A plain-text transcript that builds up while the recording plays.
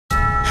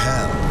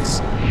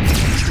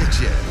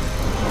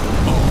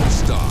Kitchen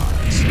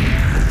All-Stars.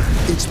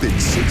 It's been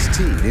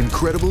 16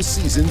 incredible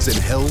seasons in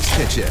Hell's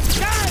Kitchen.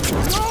 God,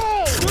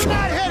 no! Do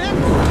not hit him!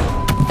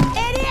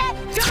 Idiot!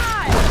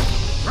 God!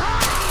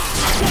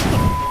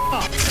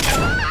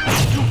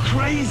 You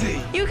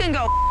crazy! You can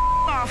go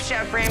off,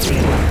 Chef Ramsay.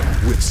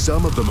 With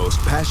some of the most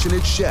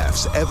passionate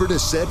chefs ever to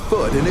set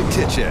foot in a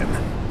kitchen.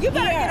 You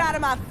better get out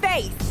of my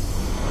face.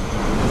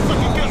 Look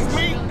against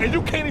me, and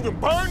you can't even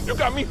burn? You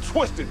got me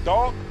twisted,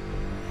 dog.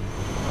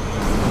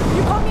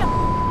 You called me a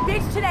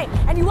bitch today,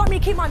 and you want me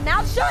to keep my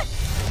mouth shut?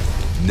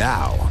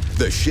 Now,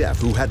 the chef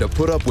who had to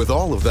put up with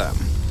all of them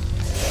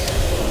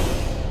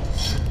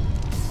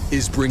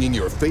is bringing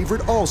your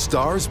favorite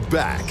All-Stars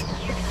back.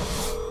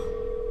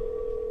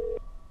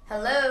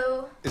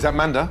 Hello? Is that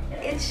Manda?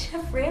 It's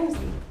Chef Ramsay.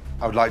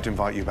 I would like to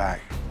invite you back.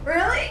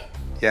 Really?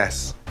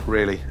 Yes,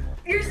 really.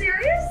 You're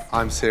serious?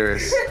 I'm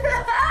serious.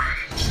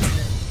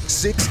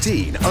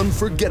 16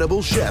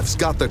 unforgettable chefs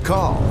got the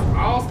call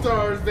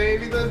All-Stars,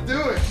 baby, let's do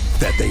it.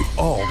 that they've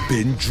all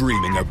been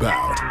dreaming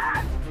about.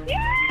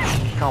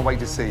 Can't wait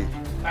to see you.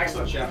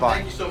 Excellent, Chef. Bye.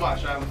 Thank you so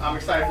much. I'm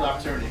excited for the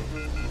opportunity.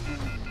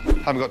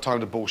 Haven't got time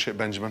to bullshit,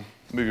 Benjamin.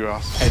 Move your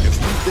ass. And if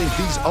you think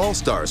these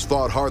All-Stars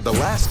fought hard the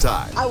last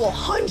time, I will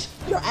hunt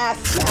your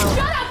ass down.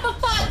 Shut up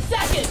for 5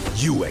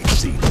 seconds! you ain't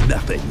seen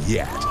nothing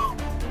yet.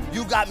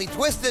 You got me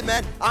twisted,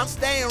 man. I'm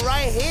staying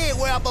right here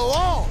where I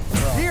belong.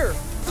 Here.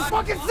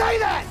 Fucking say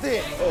that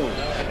then!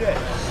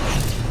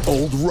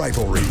 Old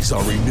rivalries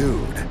are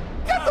renewed.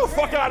 Get the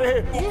fuck out of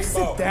here! You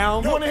sit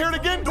down. You want to hear it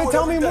again? Do it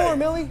Tell every me day. more,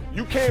 Millie.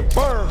 You can't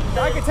burn.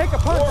 I can take a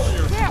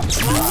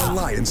punch. New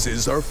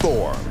alliances are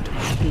formed.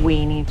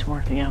 We need to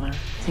work together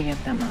to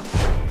get them up.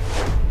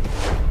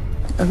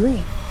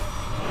 Agree.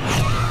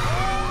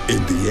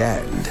 In the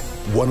end,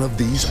 one of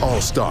these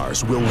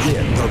All-Stars will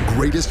win the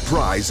greatest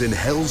prize in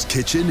Hell's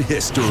Kitchen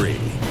history.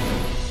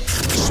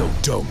 So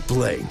don't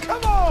blink.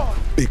 Come on!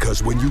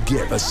 Because when you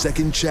give a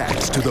second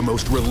chance to the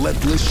most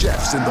relentless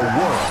chefs in the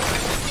world,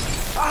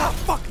 Ah,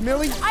 fuck,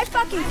 Millie. I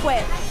fucking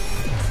quit.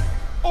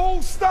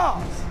 All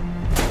stars.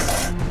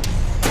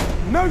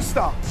 No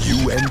stars.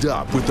 you end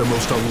up with the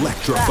most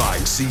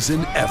electrifying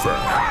season ever.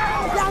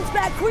 Bounce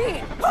back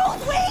queen.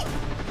 Who's weak?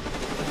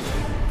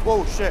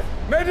 Whoa, shit.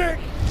 Medic!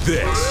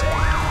 This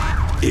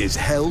is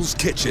Hell's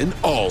Kitchen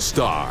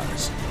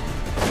All-Stars.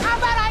 How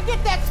about I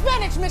get that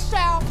spinach,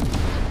 Michelle?